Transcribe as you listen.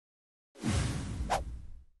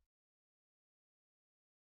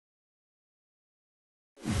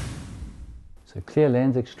So clear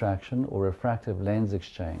lens extraction or refractive lens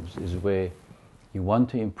exchange is where you want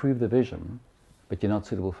to improve the vision, but you're not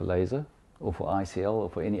suitable for laser or for ICL or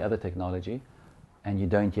for any other technology, and you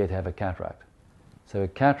don't yet have a cataract. So a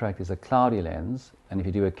cataract is a cloudy lens, and if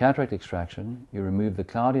you do a cataract extraction, you remove the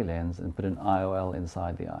cloudy lens and put an IOL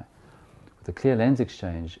inside the eye. With a clear lens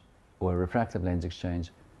exchange or a refractive lens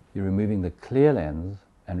exchange, you're removing the clear lens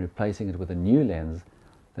and replacing it with a new lens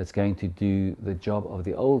that's going to do the job of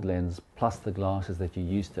the old lens plus the glasses that you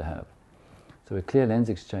used to have. So a clear lens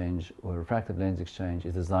exchange or a refractive lens exchange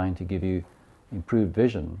is designed to give you improved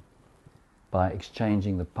vision by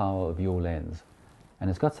exchanging the power of your lens. And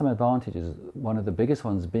it's got some advantages, one of the biggest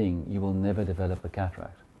ones being you will never develop a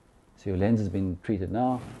cataract. So your lens has been treated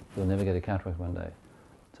now, you'll never get a cataract one day.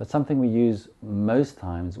 So it's something we use most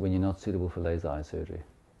times when you're not suitable for laser eye surgery.